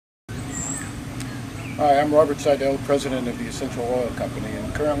Hi, I'm Robert Seidel, president of the Essential Oil Company,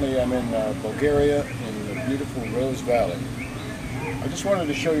 and currently I'm in Bulgaria in the beautiful Rose Valley. I just wanted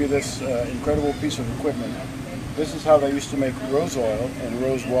to show you this incredible piece of equipment. This is how they used to make rose oil and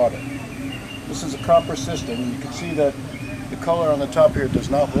rose water. This is a copper system. You can see that the color on the top here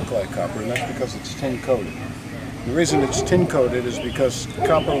does not look like copper, and that's because it's tin coated. The reason it's tin coated is because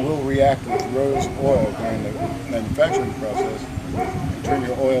copper will react with rose oil during the manufacturing process and turn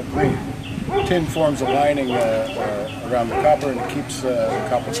your oil green. Tin forms a lining around the copper, and it keeps the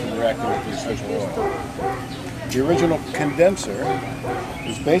copper from reacting with the essential oil. The original condenser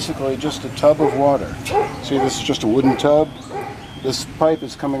is basically just a tub of water. See, this is just a wooden tub. This pipe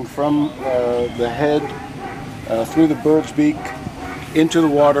is coming from the head through the bird's beak into the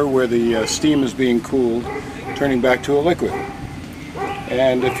water where the steam is being cooled, turning back to a liquid.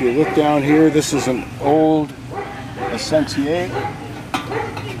 And if you look down here, this is an old Essentier.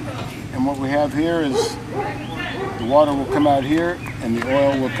 And what we have here is the water will come out here and the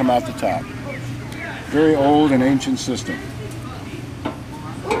oil will come out the top. Very old and ancient system.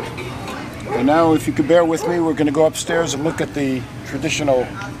 And now, if you could bear with me, we're going to go upstairs and look at the traditional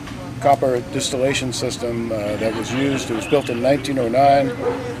copper distillation system that was used. It was built in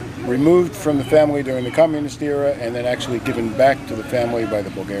 1909, removed from the family during the communist era, and then actually given back to the family by the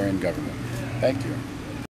Bulgarian government. Thank you.